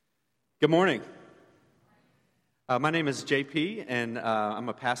Good morning. My name is JP, and I'm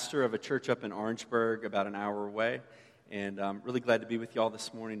a pastor of a church up in Orangeburg, about an hour away. And I'm really glad to be with y'all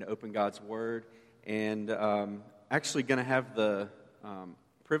this morning to open God's Word. And actually going to have the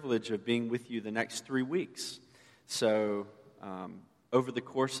privilege of being with you the next 3 weeks. So over the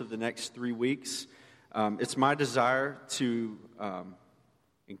course of the next 3 weeks, it's my desire to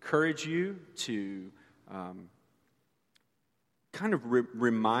encourage you to kind of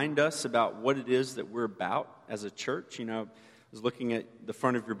remind us about what it is that we're about as a church. You know, I was looking at the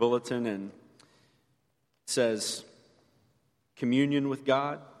front of your bulletin, and it says communion with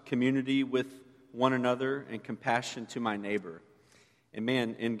God, community with one another, and compassion to my neighbor. And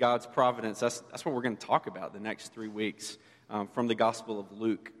man, in God's providence, that's what we're going to talk about the next 3 weeks from the Gospel of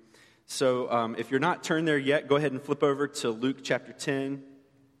Luke. So if you're not turned there yet, go ahead and flip over to Luke chapter 10.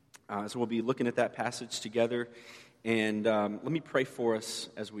 So we'll be looking at that passage together. And let me pray for us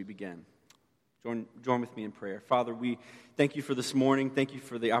as we begin. Join with me in prayer. Father, we thank you for this morning. Thank you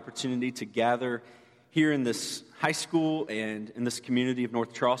for the opportunity to gather here in this high school and in this community of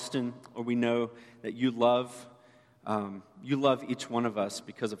North Charleston, where we know that you love each one of us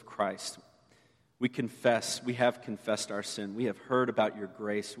because of Christ. We have confessed our sin. We have heard about your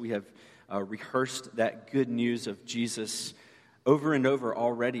grace. We have rehearsed that good news of Jesus over and over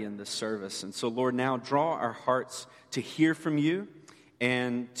already in this service. And so, Lord, now draw our hearts to hear from you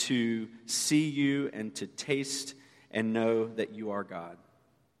and to see you and to taste and know that you are God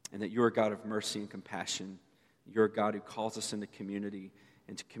and that you are a God of mercy and compassion. You're a God who calls us into community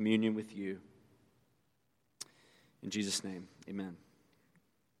and to communion with you. In Jesus' name, amen.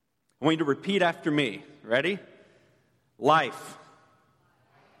 I want you to repeat after me. Ready? Life,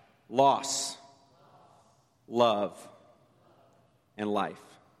 loss, love, and life.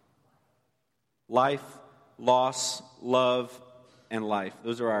 Life, loss, love, and life.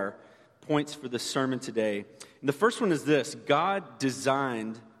 Those are our points for this sermon today. And the first one is this: God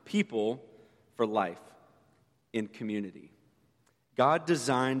designed people for life in community. God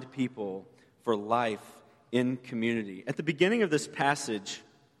designed people for life in community. At the beginning of this passage,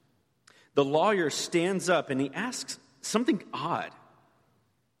 the lawyer stands up and he asks something odd.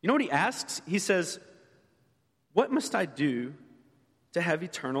 You know what he asks? He says, "What must I do to have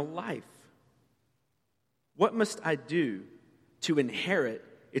eternal life? What must I do to inherit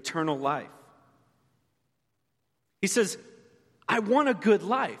eternal life?" He says, I want a good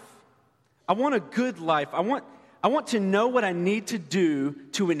life. I want a good life. I want to know what I need to do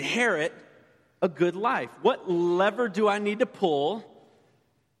to inherit a good life. What lever do I need to pull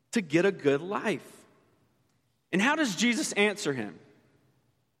to get a good life? And how does Jesus answer him?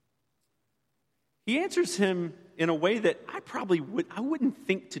 He answers him in a way that I wouldn't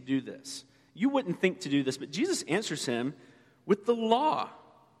think to do this. You wouldn't think to do this, but Jesus answers him with the law.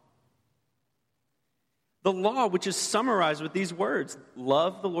 The law, which is summarized with these words: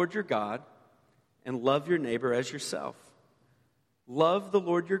 love the Lord your God and love your neighbor as yourself. Love the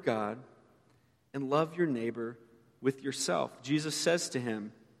Lord your God and love your neighbor with yourself. Jesus says to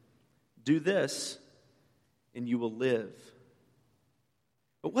him, do this and you will live.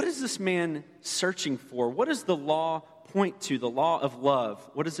 But what is this man searching for? What does the law point to? The law of love.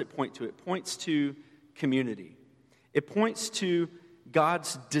 What does it point to? It points to community. It points to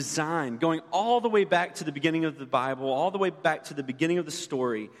God's design, going all the way back to the beginning of the Bible, all the way back to the beginning of the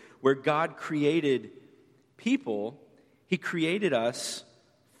story, where God created people. He created us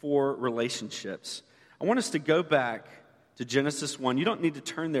for relationships. I want us to go back to Genesis 1. You don't need to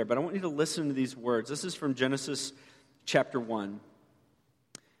turn there, but I want you to listen to these words. This is from Genesis chapter 1.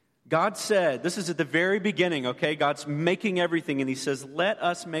 God said, this is at the very beginning, okay? God's making everything, and he says, let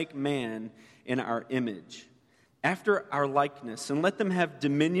us make man in our image, after our likeness, and let them have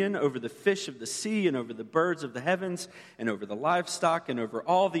dominion over the fish of the sea, and over the birds of the heavens, and over the livestock, and over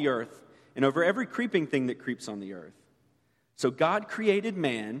all the earth, and over every creeping thing that creeps on the earth. So God created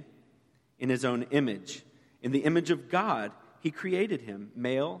man in his own image. In the image of God, he created him.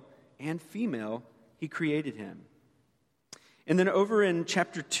 Male and female, he created him. And then over in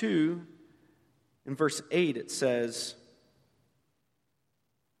chapter 2, in verse 8, it says,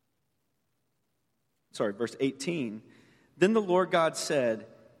 verse 18, then the Lord God said,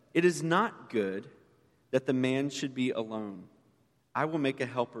 it is not good that the man should be alone. I will make a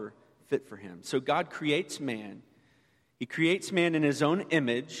helper fit for him. So God creates man. He creates man in his own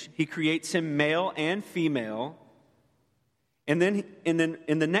image. He creates him male and female. And then in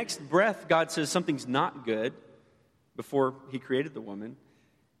the next breath, God says something's not good before he created the woman.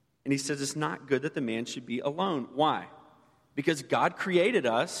 And he says it's not good that the man should be alone. Why? Because God created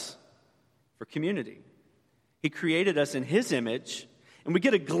us for community. He created us in his image, And we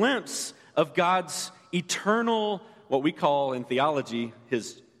get a glimpse of God's eternal, what we call in theology,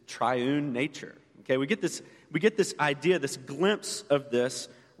 his triune nature. Okay, we get this idea, this glimpse of this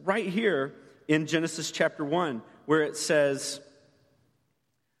right here in Genesis chapter 1, where it says,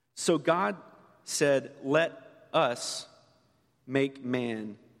 "So God said, 'Let us make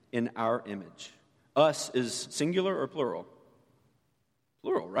man in our image.'" Us is singular or plural?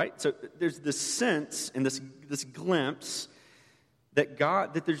 Plural, right? So there's this sense and this glimpse that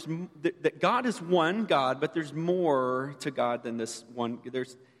God is one God, but there's more to God than this one.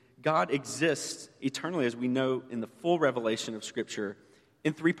 God exists eternally, as we know in the full revelation of Scripture,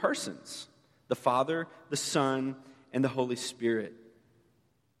 in three persons: the Father, the Son, and the Holy Spirit.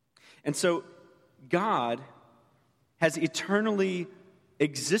 And so God has eternally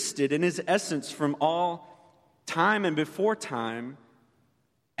existed in his essence from all time and before time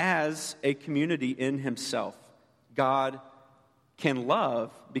as a community in himself. God can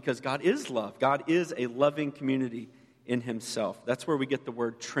love because God is love. God is a loving community in himself. That's where we get the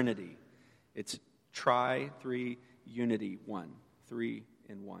word Trinity. It's three, unity, one. Three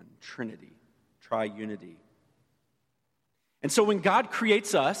in one. Trinity. Tri-unity. And so when God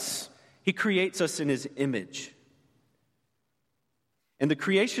creates us, he creates us in his image. And the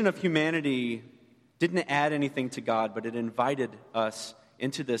creation of humanity didn't add anything to God, but it invited us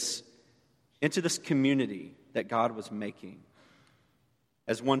into this community that God was making.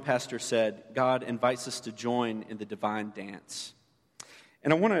 As one pastor said, God invites us to join in the divine dance.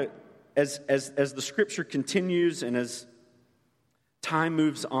 And I want to, as the Scripture continues and as time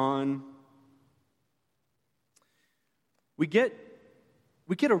moves on, we get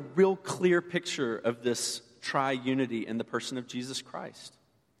a real clear picture of this tri-unity in the person of Jesus Christ.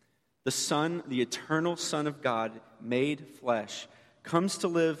 The Son, the eternal Son of God, made flesh, comes to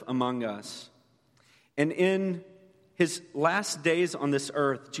live among us. And in his last days on this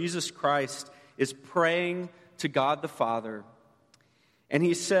earth, Jesus Christ is praying to God the Father. And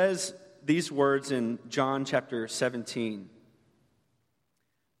he says these words in John chapter 17.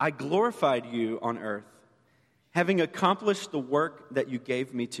 "I glorified you on earth, having accomplished the work that you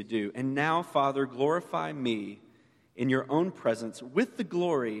gave me to do. And now, Father, glorify me in your own presence with the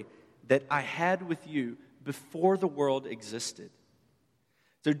glory that I had with you before the world existed."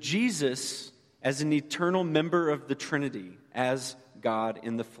 So Jesus, as an eternal member of the Trinity, as God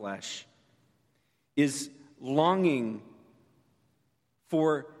in the flesh, is longing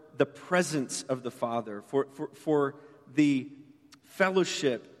for the presence of the Father, for the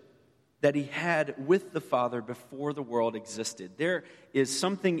fellowship that he had with the Father before the world existed. There is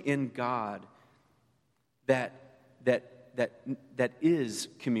something in God that is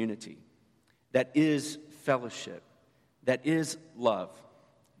community, that is fellowship, that is love.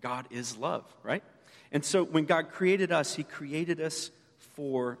 God is love, right? And so when God created us, he created us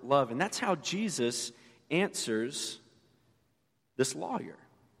for love. And that's how Jesus answers this lawyer.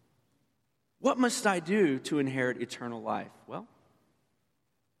 What must I do to inherit eternal life? Well,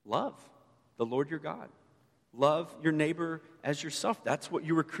 love the Lord your God. Love your neighbor as yourself. That's what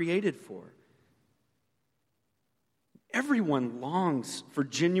you were created for. Everyone longs for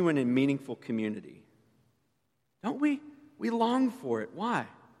genuine and meaningful community. Don't we? We long for it. Why?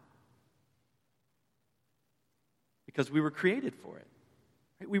 Because we were created for it.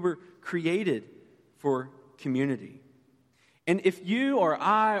 Right? We were created for community. And if you or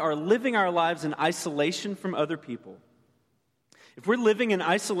I are living our lives in isolation from other people, if we're living in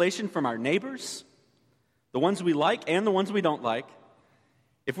isolation from our neighbors, the ones we like and the ones we don't like,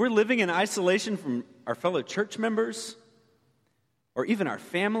 if we're living in isolation from our fellow church members, or even our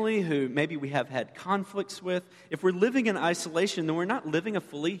family who maybe we have had conflicts with, if we're living in isolation, then we're not living a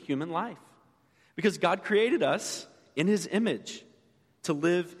fully human life. Because God created us in his image to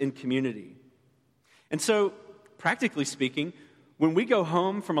live in community. And so, practically speaking, when we go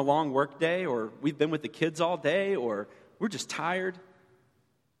home from a long work day, or we've been with the kids all day, or we're just tired,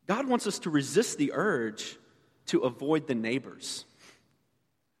 God wants us to resist the urge to avoid the neighbors.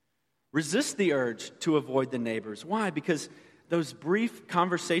 Resist the urge to avoid the neighbors. Why? Because those brief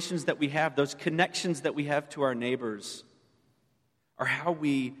conversations that we have, those connections that we have to our neighbors, are how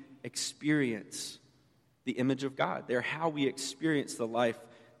we experience the image of God. They're how we experience the life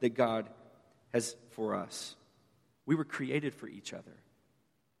that God has for us. We were created for each other.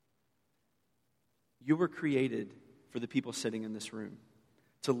 You were created for the people sitting in this room,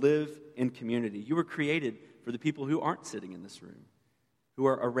 to live in community. You were created for the people who aren't sitting in this room, who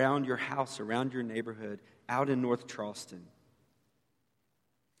are around your house, around your neighborhood, out in North Charleston.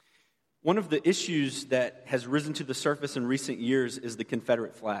 One of the issues that has risen to the surface in recent years is the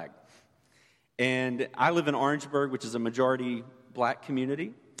Confederate flag. And I live in Orangeburg, which is a majority black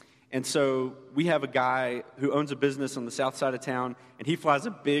community. And so we have a guy who owns a business on the south side of town, and he flies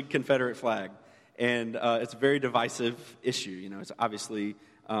a big Confederate flag. And it's a very divisive issue. You know, it's obviously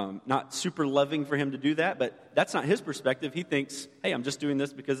not super loving for him to do that, but that's not his perspective. He thinks, hey, I'm just doing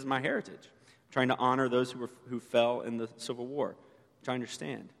this because it's my heritage. I'm trying to honor those who fell in the Civil War, which I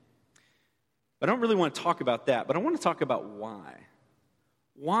understand. But I don't really want to talk about that, but I want to talk about why.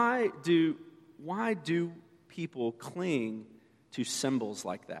 Why do people cling to symbols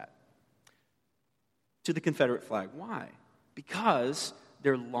like that? To the Confederate flag. Why? Because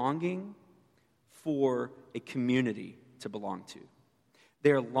they're longing for a community to belong to.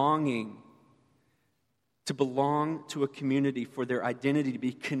 They're longing to belong to a community, for their identity to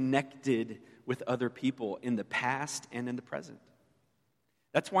be connected with other people in the past and in the present.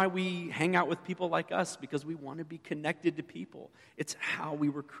 That's why we hang out with people like us, because we want to be connected to people. It's how we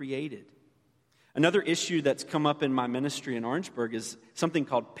were created. Another issue that's come up in my ministry in Orangeburg is something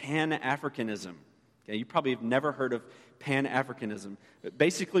called Pan-Africanism. Okay, you probably have never heard of Pan-Africanism. But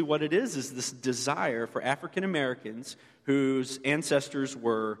basically what it is this desire for African Americans whose ancestors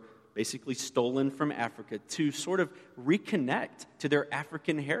were basically stolen from Africa to sort of reconnect to their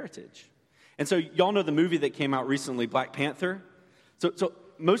African heritage. And so y'all know the movie that came out recently, Black Panther? So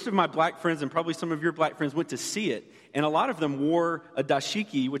most of my black friends, and probably some of your black friends, went to see it. And a lot of them wore a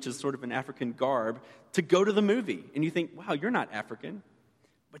dashiki, which is sort of an African garb, to go to the movie. And you think, wow, you're not African.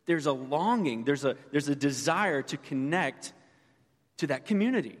 But there's a longing, there's a desire to connect to that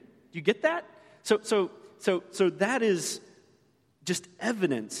community. Do you get that? So that is just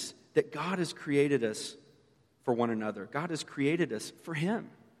evidence that God has created us for one another. God has created us for Him,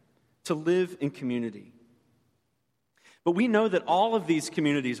 to live in community. But we know that all of these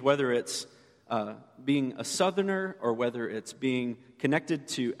communities, whether it's being a Southerner or whether it's being connected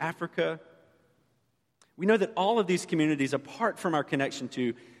to Africa, we know that all of these communities, apart from our connection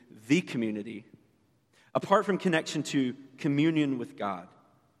to the community, apart from connection to communion with God,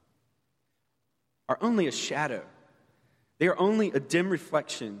 are only a shadow. They are only a dim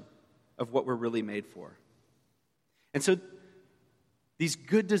reflection of what we're really made for. And so these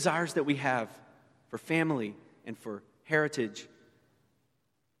good desires that we have for family and for heritage,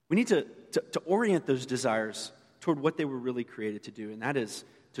 we need to orient those desires toward what they were really created to do, and that is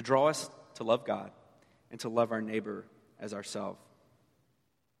to draw us to love God and to love our neighbor as ourselves.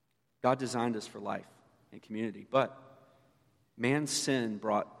 God designed us for life and community, but man's sin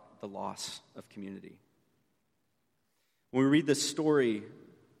brought the loss of community. When we read this story,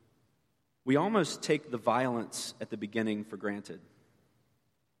 we almost take the violence at the beginning for granted.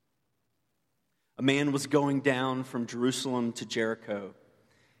 A man was going down from Jerusalem to Jericho.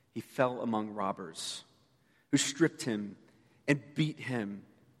 He fell among robbers who stripped him and beat him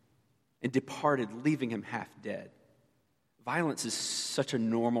and departed, leaving him half dead. Violence is such a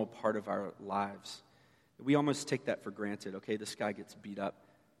normal part of our lives that we almost take that for granted. Okay, this guy gets beat up.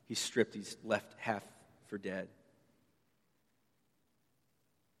 He's stripped. He's left half for dead.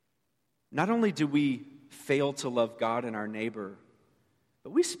 Not only do we fail to love God and our neighbor,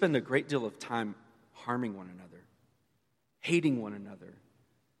 but we spend a great deal of time harming one another, hating one another,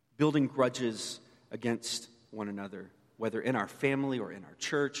 building grudges against one another, whether in our family or in our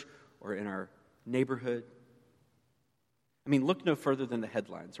church or in our neighborhood. I mean, look no further than the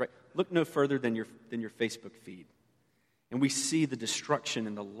headlines, right? Look no further than your Facebook feed. And we see the destruction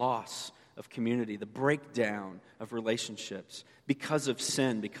and the loss of community, the breakdown of relationships because of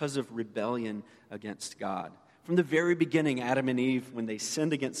sin, because of rebellion against God. From the very beginning, Adam and Eve, when they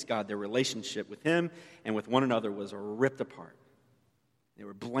sinned against God, their relationship with Him and with one another was ripped apart. They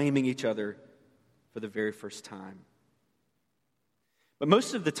were blaming each other for the very first time. But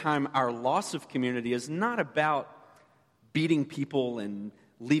most of the time, our loss of community is not about beating people and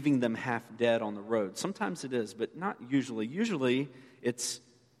leaving them half dead on the road. Sometimes it is, but not usually. Usually, it's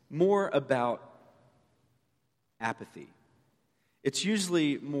more about apathy. It's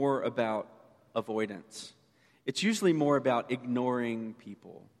usually more about avoidance. It's usually more about ignoring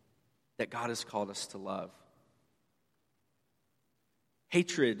people that God has called us to love.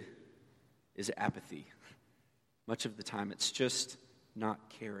 Hatred is apathy. Much of the time, it's just not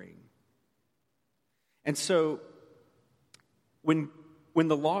caring. And so, when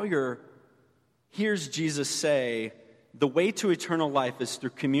the lawyer hears Jesus say, the way to eternal life is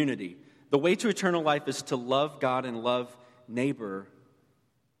through community, the way to eternal life is to love God and love neighbor,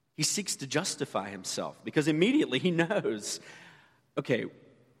 he seeks to justify himself because immediately he knows, okay,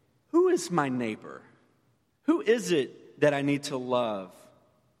 who is my neighbor? Who is it that I need to love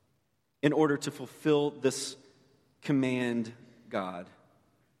in order to fulfill this command, God?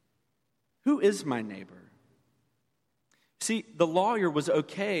 Who is my neighbor? See, the lawyer was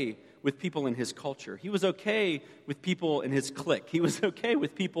okay with people in his culture. He was okay with people in his clique. He was okay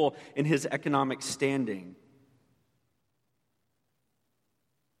with people in his economic standing.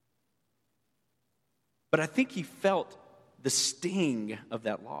 But I think he felt the sting of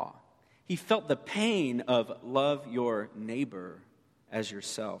that law. He felt the pain of love your neighbor as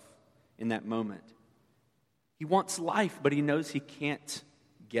yourself in that moment. He wants life, but he knows he can't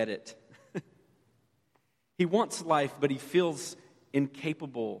get it. He wants life, but he feels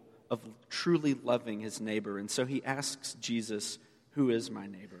incapable of truly loving his neighbor. And so he asks Jesus, "Who is my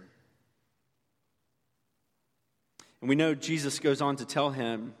neighbor?" And we know Jesus goes on to tell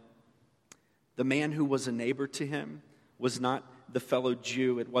him the man who was a neighbor to him was not the fellow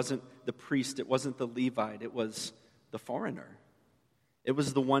Jew. It wasn't the priest. It wasn't the Levite. It was the foreigner. It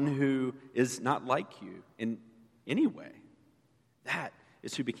was the one who is not like you in any way. That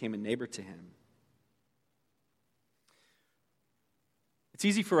is who became a neighbor to him. It's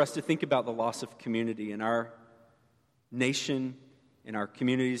easy for us to think about the loss of community in our nation, in our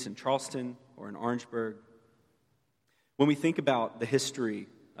communities in Charleston or in Orangeburg. When we think about the history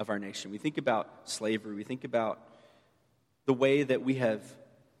of our nation, we think about slavery, we think about the way that we have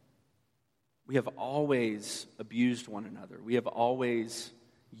always abused one another. We have always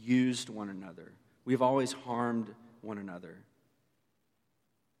used one another. We have always harmed one another.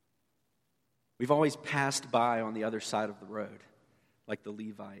 We've always passed by on the other side of the road, like the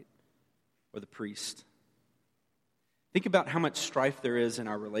Levite or the priest. Think about how much strife there is in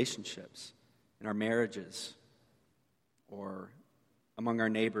our relationships, in our marriages, or among our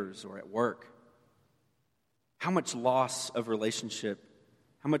neighbors or at work. How much loss of relationship,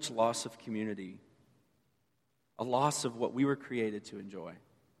 how much loss of community, a loss of what we were created to enjoy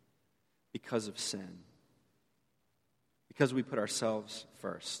because of sin, because we put ourselves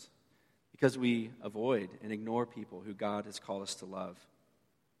first, because we avoid and ignore people who God has called us to love.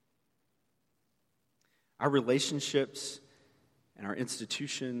 Our relationships and our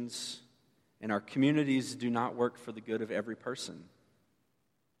institutions and our communities do not work for the good of every person.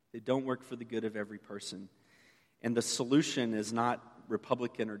 They don't work for the good of every person. And the solution is not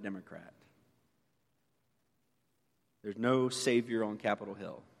Republican or Democrat. There's no savior on Capitol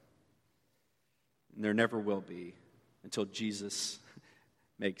Hill. And there never will be until Jesus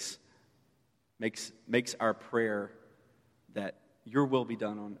makes our prayer that your will be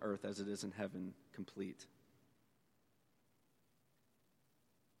done on earth as it is in heaven complete.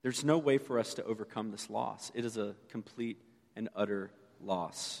 There's no way for us to overcome this loss. It is a complete and utter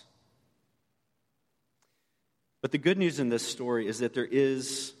loss. But the good news in this story is that there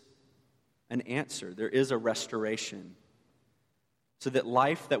is an answer. There is a restoration. So that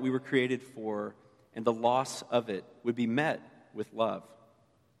life that we were created for and the loss of it would be met with love.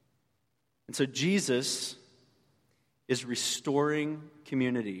 And so Jesus is restoring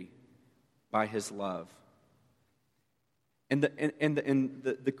community by his love. And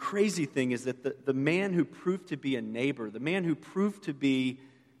the crazy thing is that the man who proved to be a neighbor, the man who proved to be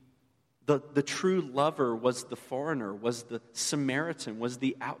the true lover was the foreigner, was the Samaritan, was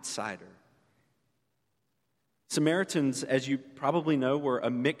the outsider. Samaritans, as you probably know, were a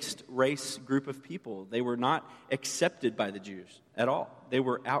mixed race group of people. They were not accepted by the Jews at all. They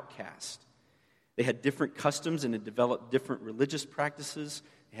were outcast. They had different customs and had developed different religious practices.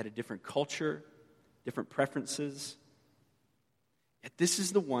 They had a different culture, different preferences. Yet this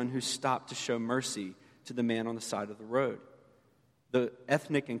is the one who stopped to show mercy to the man on the side of the road, the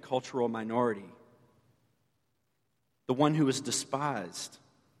ethnic and cultural minority. The one who was despised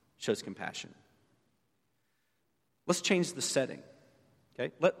shows compassion. Let's change the setting.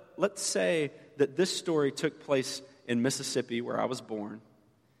 Okay? Let's say that this story took place in Mississippi, where I was born,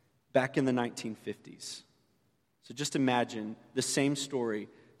 back in the 1950s. So just imagine the same story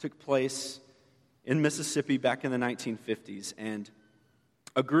took place in Mississippi back in the 1950s, and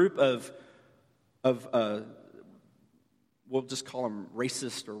a group of we'll just call them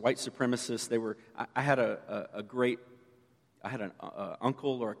racist or white supremacists. I had an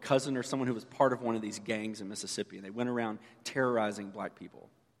uncle or a cousin or someone who was part of one of these gangs in Mississippi, and they went around terrorizing black people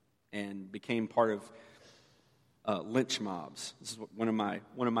and became part of lynch mobs. This is one of my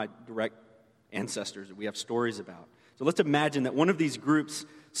direct ancestors that we have stories about. So let's imagine that one of these groups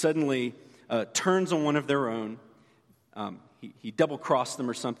suddenly turns on one of their own. He double-crossed them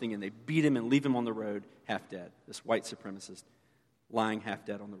or something, and they beat him and leave him on the road half dead. This white supremacist lying half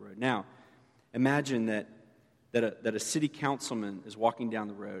dead on the road. Now, imagine that a city councilman is walking down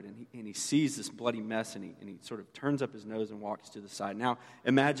the road, and he sees this bloody mess, and he sort of turns up his nose and walks to the side. Now,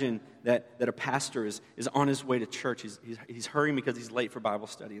 imagine that a pastor is on his way to church. He's hurrying because he's late for Bible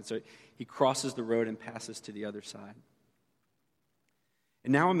study, and so he crosses the road and passes to the other side.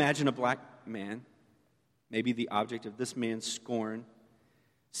 And now imagine a black man, maybe the object of this man's scorn,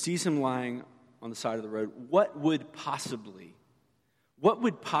 sees him lying on the side of the road. What would possibly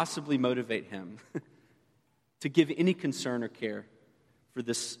motivate him to give any concern or care for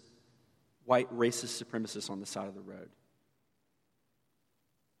this white racist supremacist on the side of the road?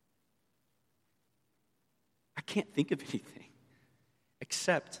 I can't think of anything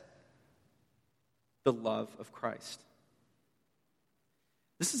except the love of Christ.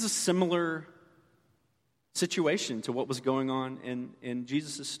 This is a similar situation to what was going on in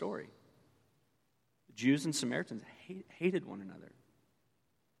Jesus' story. The Jews and Samaritans hated one another.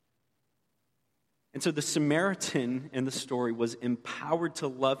 And so the Samaritan in the story was empowered to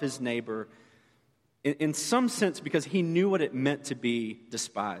love his neighbor in some sense because he knew what it meant to be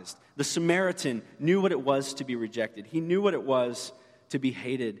despised. The Samaritan knew what it was to be rejected. He knew what it was to be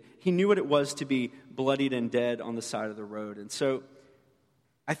hated. He knew what it was to be bloodied and dead on the side of the road. And so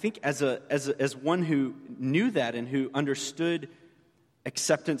I think as one who knew that and who understood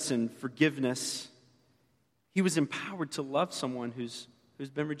acceptance and forgiveness, he was empowered to love someone who's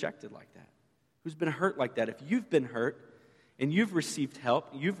been rejected like that, who's been hurt like that. If you've been hurt and you've received help,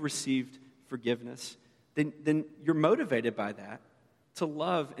 you've received forgiveness, then you're motivated by that to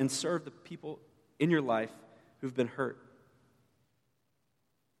love and serve the people in your life who've been hurt.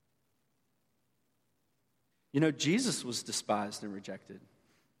 You know, Jesus was despised and rejected.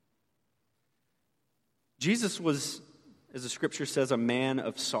 Jesus was, as the scripture says, a man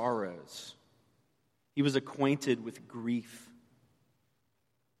of sorrows. He was acquainted with grief.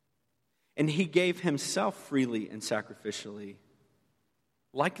 And he gave himself freely and sacrificially,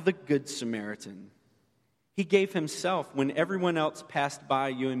 like the Good Samaritan. He gave himself when everyone else passed by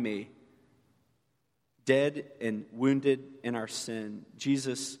you and me, dead and wounded in our sin.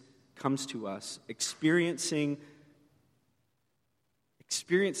 Jesus comes to us, experiencing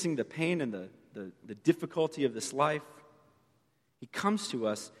the pain and the difficulty of this life. He comes to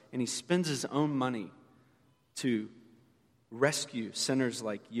us and he spends his own money to rescue sinners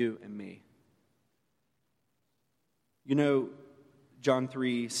like you and me. You know, John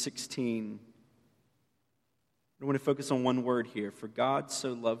 3:16, I want to focus on one word here. For God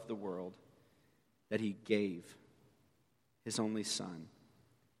so loved the world that he gave his only Son,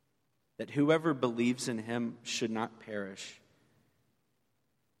 that whoever believes in him should not perish,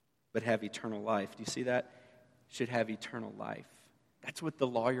 but have eternal life. Do you see that? Should have eternal life. That's what the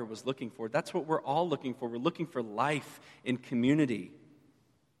lawyer was looking for. That's what we're all looking for. We're looking for life in community.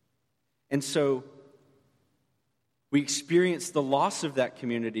 And so we experience the loss of that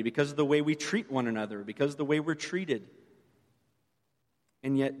community because of the way we treat one another, because of the way we're treated.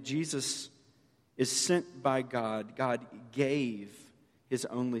 And yet Jesus is sent by God. God gave his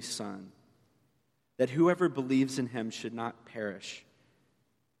only Son, that whoever believes in him should not perish,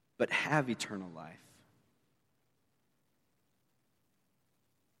 but have eternal life.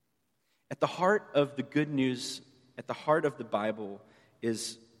 At the heart of the good news, at the heart of the Bible,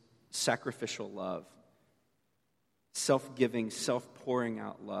 is sacrificial love. Self-giving, self-pouring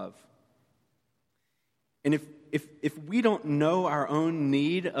out love. And if we don't know our own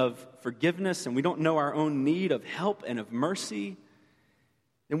need of forgiveness and we don't know our own need of help and of mercy,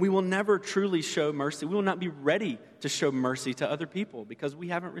 then we will never truly show mercy. We will not be ready to show mercy to other people because we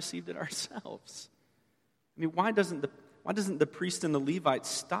haven't received it ourselves. I mean, why doesn't the priest and the Levite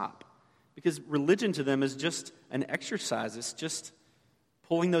stop? Because religion to them is just an exercise. It's just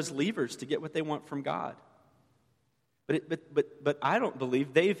pulling those levers to get what they want from God. But I don't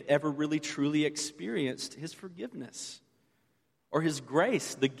believe they've ever really truly experienced his forgiveness or his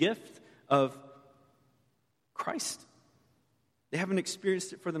grace, the gift of Christ. They haven't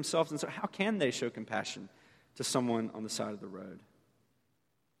experienced it for themselves, and so how can they show compassion to someone on the side of the road?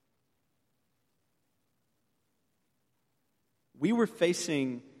 We were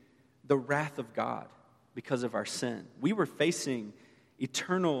facing the wrath of God because of our sin. We were facing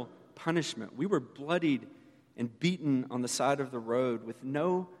eternal punishment. We were bloodied and beaten on the side of the road with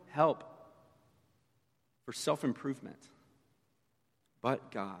no help for self-improvement. But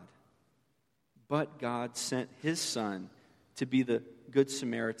God sent his Son to be the Good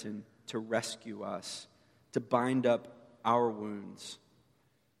Samaritan to rescue us, to bind up our wounds,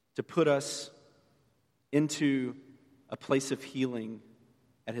 to put us into a place of healing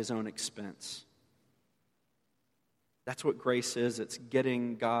at his own expense. That's what grace is. It's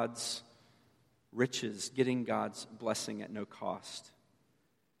getting God's riches, getting God's blessing at no cost,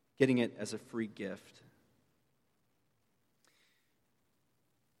 getting it as a free gift.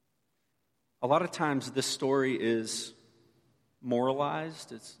 A lot of times this story is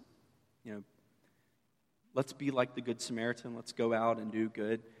moralized. It's, Let's be like the Good Samaritan. Let's go out and do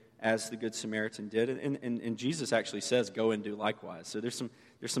good as the Good Samaritan did. And Jesus actually says, go and do likewise. So there's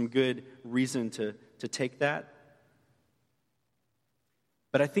some good reason to take that.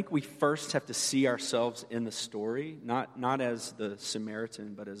 But I think we first have to see ourselves in the story, not as the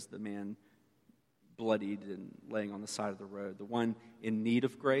Samaritan, but as the man bloodied and laying on the side of the road, the one in need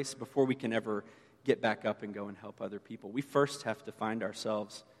of grace, before we can ever get back up and go and help other people. We first have to find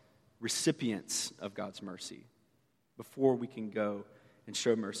ourselves recipients of God's mercy before we can go and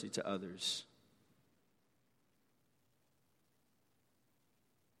show mercy to others.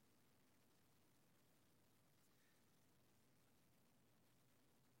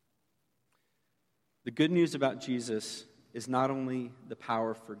 The good news about Jesus is not only the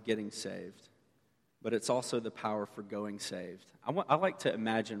power for getting saved, but it's also the power for going saved. I like to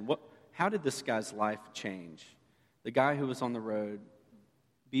imagine, how did this guy's life change? The guy who was on the road,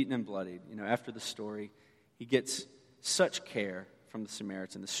 beaten and bloodied, after the story, he gets such care from the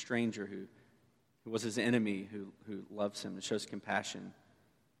Samaritan, the stranger who was his enemy, who loves him and shows compassion.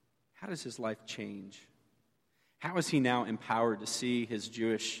 How does his life change? How is he now empowered to see his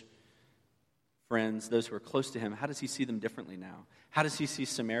Jewish friends, those who are close to him? How does he see them differently now? How does he see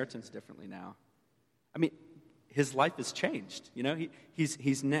Samaritans differently now? I mean, his life has changed.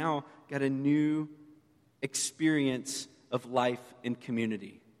 He's now got a new experience of life in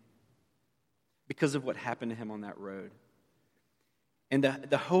community because of what happened to him on that road. And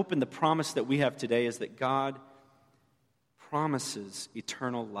the hope and the promise that we have today is that God promises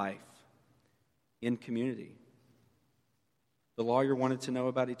eternal life in community. The lawyer wanted to know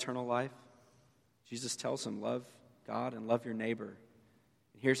about eternal life. Jesus tells him, love God and love your neighbor.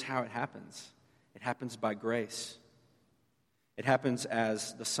 And here's how it happens. It happens by grace. It happens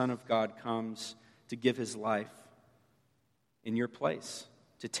as the Son of God comes to give his life in your place,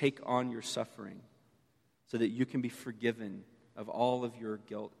 to take on your suffering so that you can be forgiven of all of your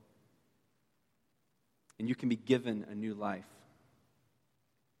guilt and you can be given a new life.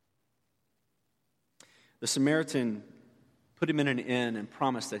 The Samaritan put him in an inn and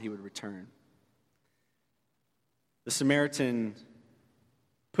promised that he would return. The Samaritan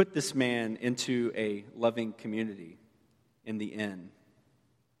put this man into a loving community in the inn,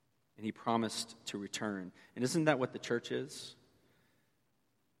 and he promised to return. And isn't that what the church is?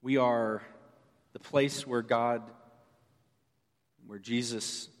 We are the place where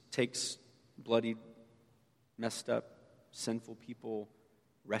Jesus takes bloodied, messed up, sinful people,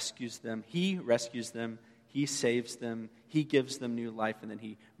 rescues them. He rescues them, he saves them, he gives them new life, and then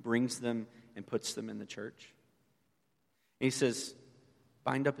he brings them and puts them in the church. And he says,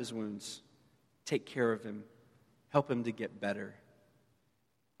 bind up his wounds, take care of him, help him to get better.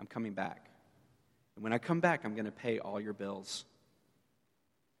 I'm coming back. And when I come back, I'm going to pay all your bills.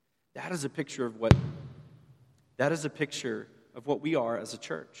 That is a picture of what we are as a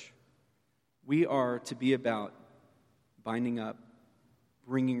church. We are to be about binding up,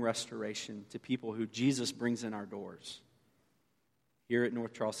 bringing restoration to people who Jesus brings in our doors. Here at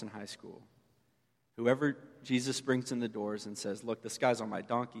North Charleston High School, whoever Jesus brings in the doors and says, look, this guy's on my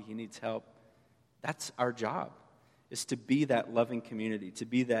donkey, he needs help. That's our job, is to be that loving community, to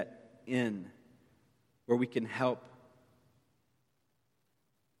be that inn where we can help,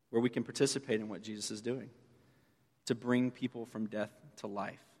 where we can participate in what Jesus is doing, to bring people from death to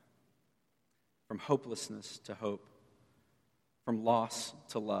life, from hopelessness to hope, from loss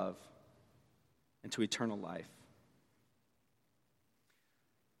to love, and to eternal life.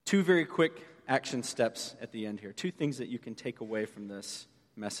 Two very quick action steps at the end here. Two things that you can take away from this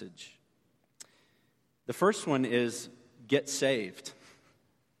message. The first one is get saved.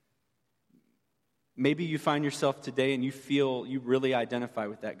 Maybe you find yourself today and you feel you really identify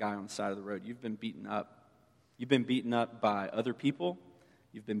with that guy on the side of the road. You've been beaten up. You've been beaten up by other people.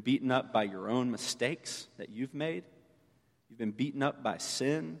 You've been beaten up by your own mistakes that you've made. You've been beaten up by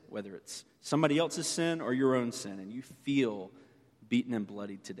sin, whether it's somebody else's sin or your own sin, and you feel beaten and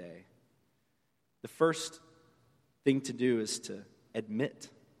bloodied today. The first thing to do is to admit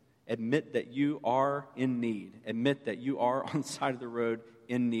that you are in need. Admit that you are on the side of the road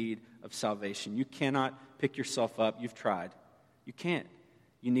in need of salvation. You cannot pick yourself up. You've tried. You can't.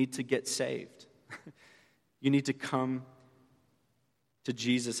 You need to get saved. You need to come to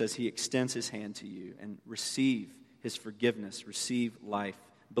Jesus as he extends his hand to you and receive his forgiveness, receive life,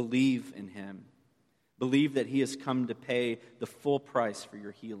 believe in him. Believe that he has come to pay the full price for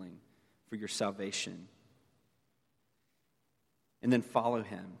your healing, for your salvation. And then follow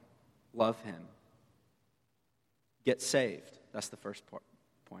him, love him, get saved. That's the first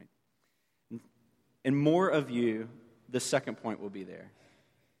point. And more of you, the second point will be there.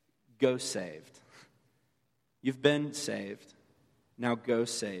 Go saved. You've been saved. Now go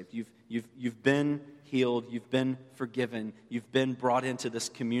saved. You've been healed. You've been forgiven. You've been brought into this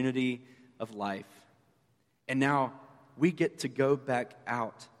community of life. And now we get to go back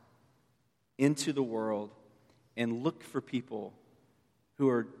out into the world and look for people who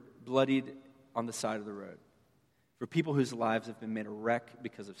are bloodied on the side of the road, for people whose lives have been made a wreck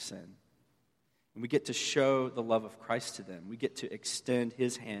because of sin. And we get to show the love of Christ to them. We get to extend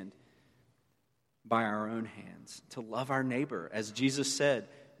his hand by our own hands to love our neighbor. As Jesus said,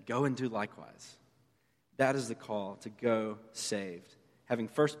 go and do likewise. That is the call, to go saved, having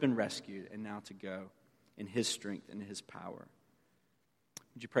first been rescued and now to go in his strength and his power.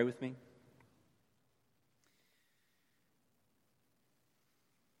 Would you pray with me?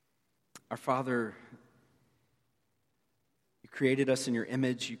 Our Father, you created us in your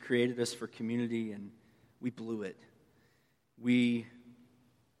image. You created us for community, and we blew it. We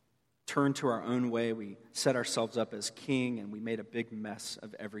turned to our own way. We set ourselves up as king, and we made a big mess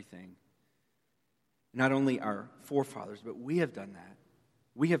of everything. Not only our forefathers, but we have done that.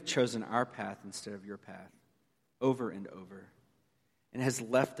 We have chosen our path instead of your path over and over. And it has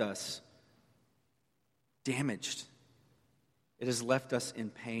left us damaged. It has left us in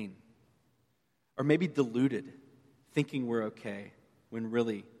pain. Or maybe deluded, thinking we're okay, when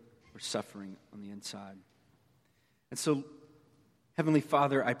really we're suffering on the inside. And so, Heavenly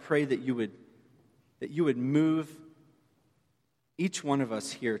Father, I pray that you would move each one of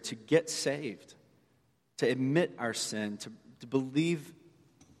us here to get saved, to admit our sin, to believe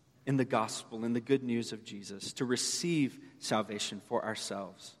in the gospel, in the good news of Jesus, to receive salvation for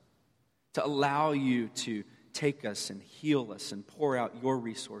ourselves, to allow you to take us and heal us and pour out your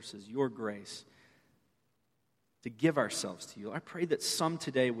resources, your grace, to give ourselves to you. I pray that some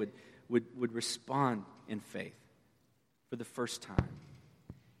today would respond in faith for the first time,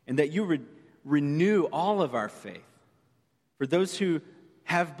 and that you would renew all of our faith. For those who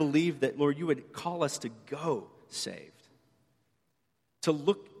have believed that, Lord, you would call us to go saved, to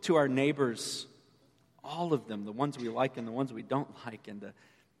look to our neighbors, all of them, the ones we like and the ones we don't like, and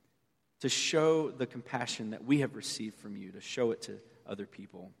to show the compassion that we have received from you, to show it to other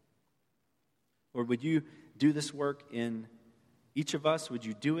people. Lord, would you do this work in each of us? Would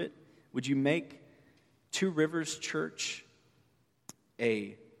you do it? Would you make Two Rivers Church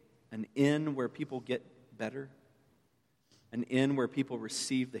an inn where people get better? An inn where people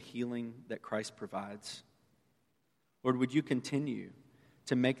receive the healing that Christ provides? Lord, would you continue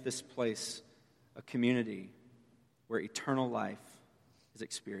to make this place a community where eternal life is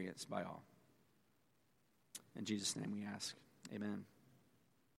experienced by all? In Jesus' name we ask. Amen.